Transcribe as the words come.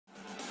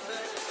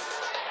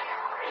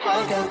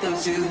I got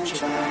those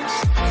U-turns.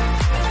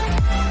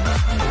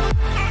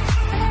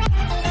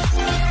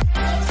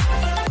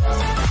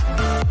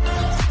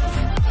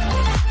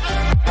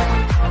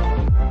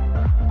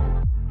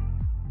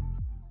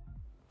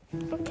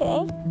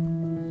 Okay.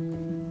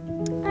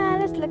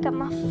 Let's look at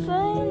my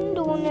friend,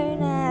 all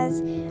known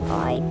as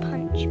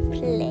Ipunchplayz.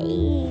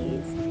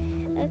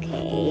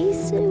 Okay,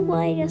 so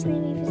why doesn't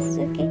it leave this?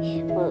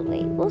 Okay, well,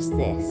 wait, what's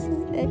this?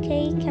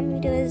 Okay, can we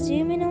do a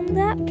zoom in on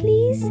that,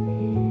 please?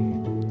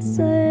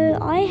 So,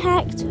 I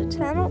hacked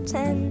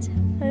ReturnAlt10’s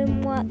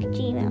homework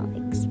Gmail.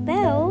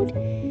 Expelled?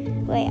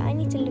 Wait, I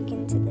need to look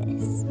into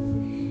this.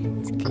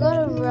 Got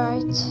it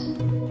right.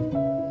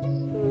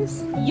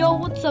 Yo,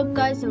 what's up,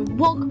 guys, and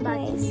welcome back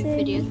to a new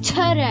video.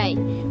 Today,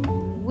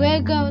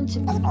 we're going to.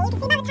 But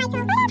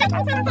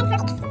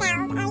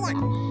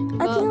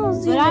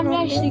I'm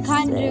actually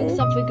kind of doing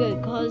something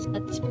good because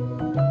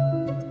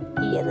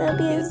yeah, there'll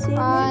be a zoom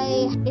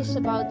in. It's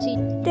about to.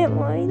 Don't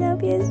worry, there'll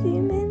be a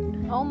zoom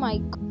in. Oh my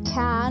god,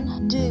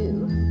 can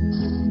do.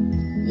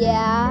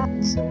 Yeah.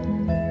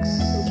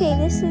 Okay,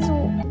 this is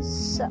all.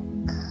 Suck.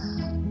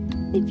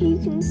 If you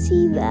can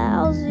see that,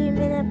 I'll zoom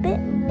in a bit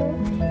more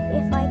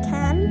if I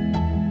can.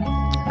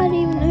 I don't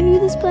even know who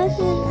this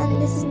person is,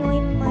 and this is not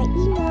even my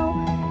email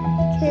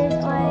because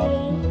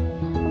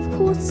of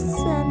course,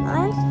 I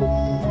actually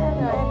don't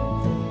know.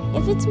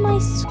 If it's my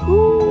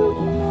school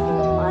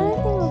email, I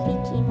don't think it'll be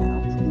Gmail.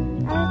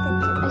 I don't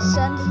think it I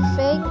sent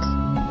fake.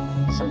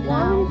 So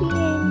why would it be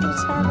named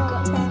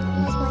ReturnAlt10?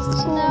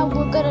 So now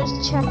we're gonna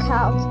check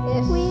out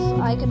if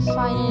I can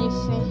find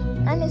anything.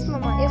 And it's my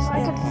mic. If I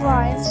can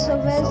find, so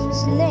there's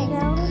this link.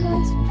 Now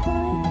let's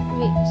try.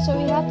 So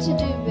we had to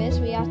do this.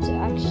 We had to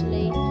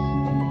actually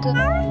go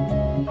to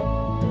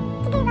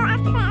Google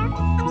Earth Pro,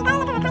 and we go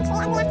look at a country,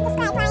 and we have to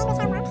describe why which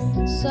one works.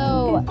 So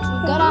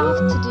we're gonna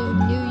have to do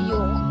New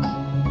York.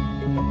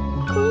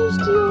 Where's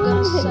New York? I'm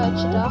gonna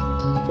search it up.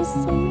 Just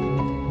saying.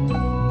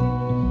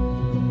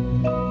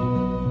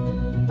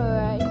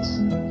 Alright.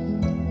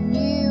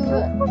 New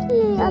York.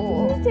 I think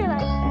it's still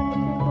like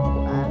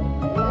Google Earth.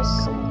 Yes.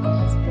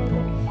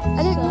 I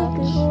don't know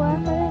Google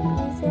Earth. I don't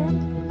use it.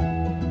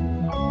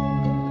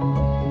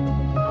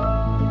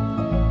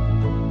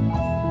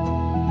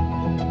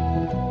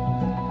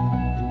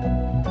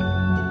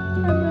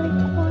 I'm really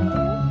quiet.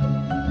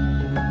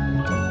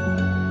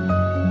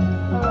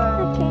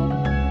 Okay.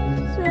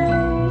 So,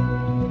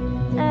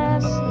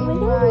 we're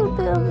gonna do a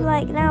bit of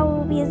like now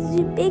will be a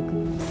big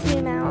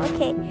zoom out.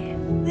 Okay.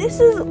 This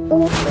is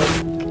awful.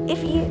 If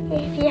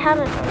you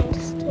haven't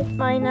understood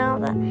by now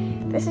that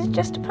this is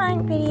just a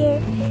prank video.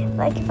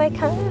 Like if I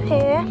come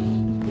here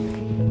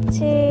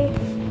to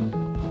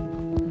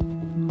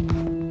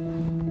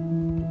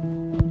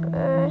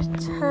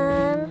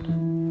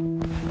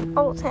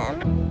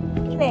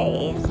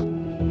ReturnAlt10’s,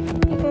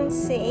 you can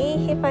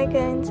see if I go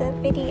into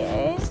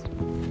videos,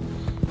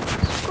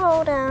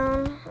 scroll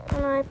down,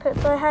 and I put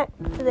the hack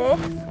this.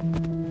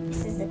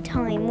 This is the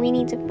time we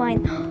need to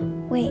find.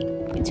 Wait,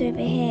 it's over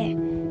here.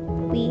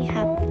 We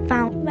have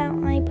found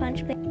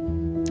Ipunchplayz.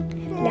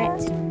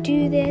 Let's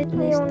do this.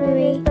 Let's zoom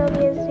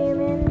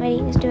in.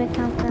 Ready? Let's do a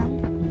countdown.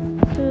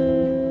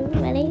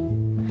 Ready?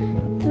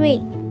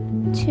 3,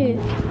 2,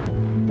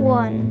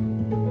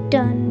 1.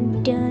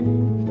 Done,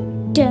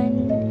 done, done.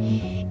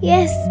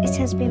 Yes, it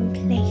has been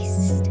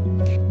placed.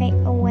 Right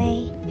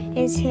away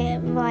is here.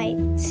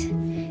 Right.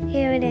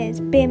 Here it is.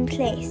 Been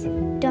placed.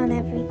 Done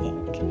everything.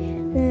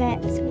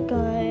 Let's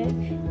go.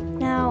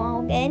 Now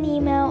I'll get an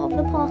email of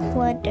the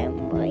password.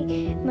 Don't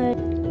worry.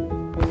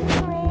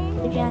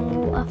 Jan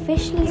will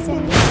officially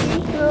send it to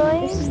me.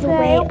 This is the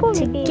way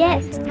to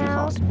get the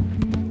password.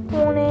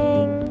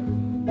 Warning.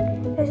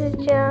 This is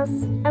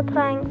just a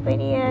prank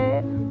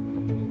video.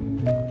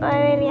 I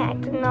really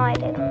acted no, I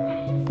didn't.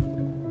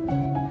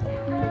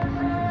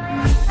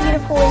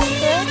 Beautiful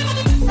intro.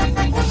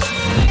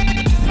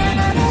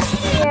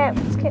 Yeah,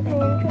 skip the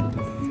intro.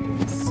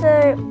 So,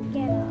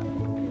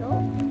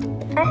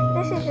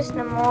 this is just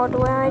a mod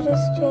where I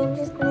just change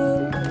his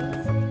name.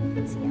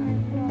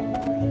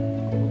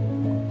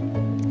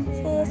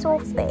 See, it's all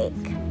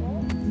fake.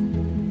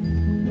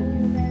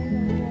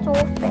 It's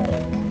all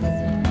fake.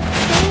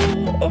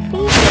 See, if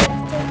he gets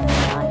taken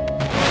out,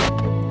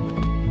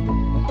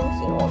 you can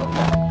see all of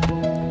that.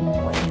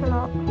 Which are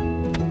not.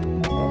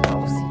 There's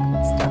all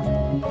secret stuff.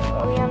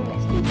 All the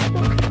unlisted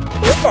stuff.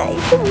 Okay,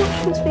 you can watch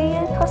this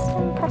video.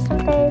 Custom press and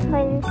play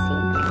hide and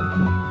seek.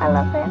 I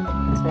love it.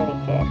 It's really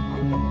good.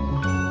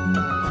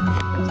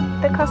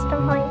 The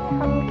custom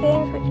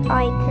games which I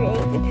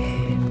created.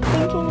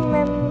 Thinking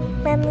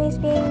memories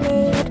being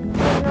made,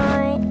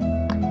 Fortnite,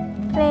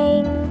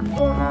 playing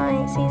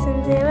Fortnite Season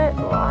 0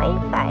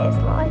 live, that is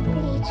live,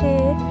 P2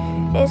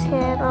 is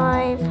here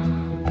live,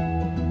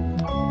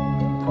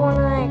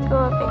 Fortnite Go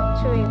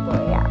Victory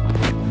Royale.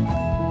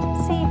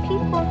 See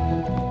people,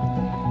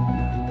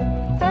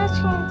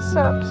 13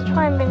 subs,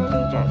 try and binge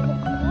gentle,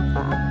 what's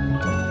that?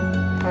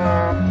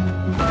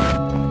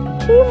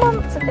 2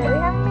 months ago, we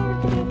haven't made a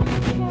video for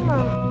 2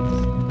 months.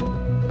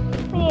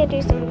 We need to do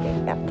some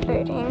good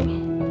uploading.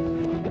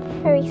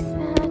 Very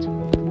sad.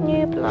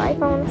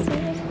 live. I want to see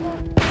this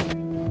one.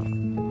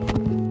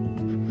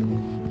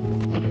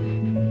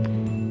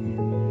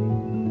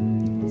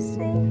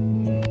 See,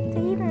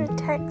 even the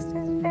text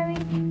is very.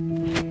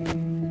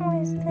 What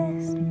is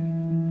this?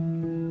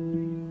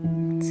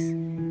 It's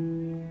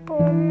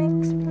bomb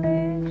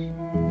explosion.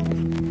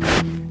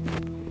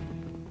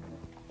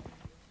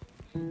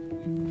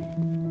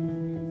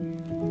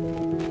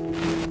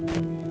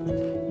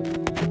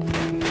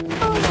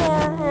 Oh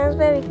yeah, it was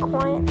very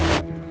quiet.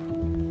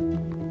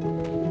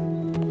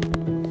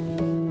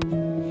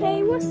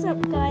 Hey, what's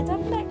up, guys?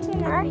 I'm back to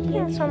another I video.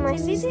 think it's on my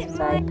So visit sister's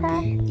my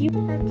iPad. you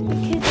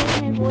because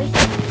of my voice.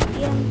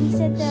 He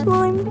said that.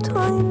 Slime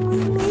time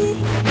with me.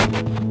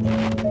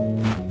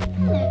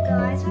 Hello,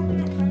 guys. Welcome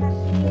back to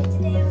another video.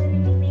 Today I'm going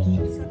to be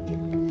making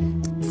something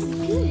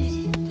good.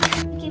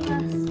 Give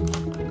us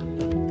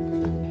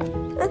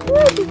I think I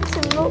did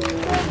some look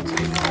good.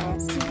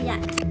 to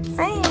react.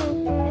 I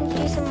am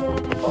do some more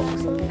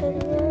boxing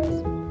videos.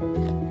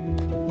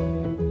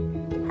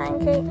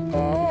 Pancake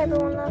day,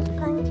 everyone loves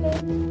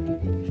pancakes.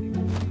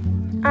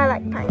 I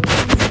like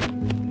pancakes.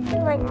 I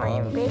like my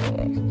own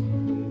videos.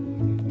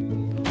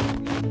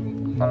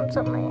 Thumbs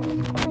up my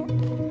own comment.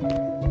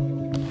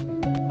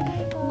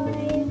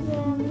 Guys,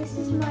 this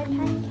is my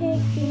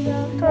pancake.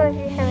 Sorry if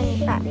you have any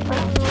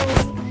background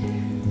noise.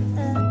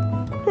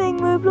 Playing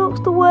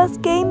Roblox, the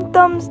worst game.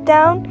 Thumbs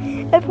down.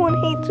 Everyone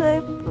hates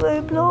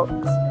Roblox.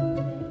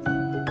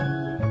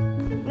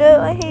 No,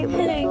 I hate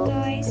Hello, Roblox.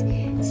 guys.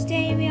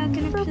 Today we are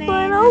going to play.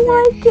 Fine, I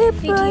like it,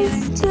 video, but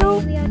and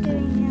still. today we are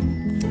doing.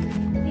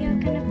 We are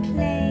going to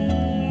play.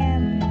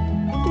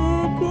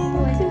 Dude, being a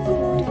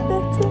prisoner is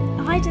better.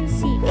 Hide and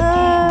seek.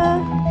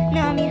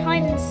 No, I mean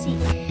hide and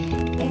seek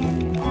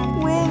in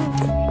Wink.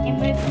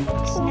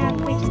 Roblox. Now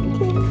we're just.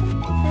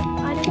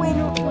 I don't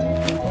know what it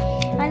is.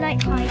 I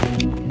like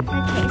hiding.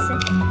 Okay, so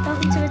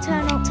welcome to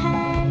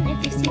ReturnAlt10. If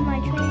you've seen my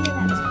trailer,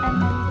 that's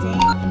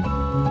amazing.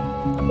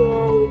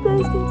 Yeah, you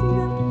guys can see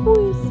that for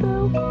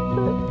yourself, but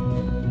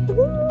I think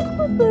that's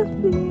my first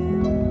video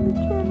on the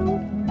channel.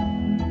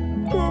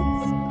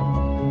 This.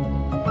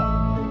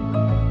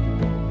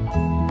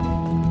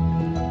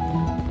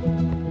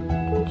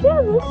 Can you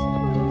share this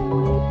channel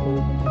with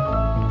me?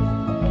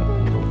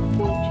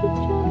 Future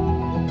channel.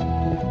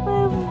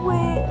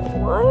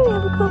 I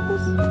have a couple.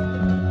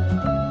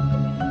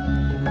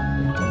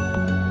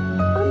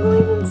 I'm not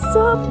even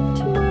subbed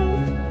to my.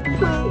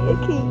 Wait,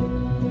 okay.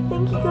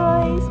 Thank you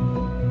guys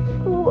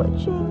for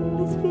watching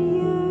this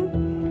video.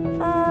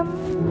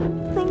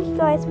 Thank you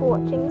guys for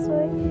watching.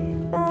 Sorry.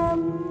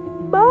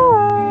 Bye.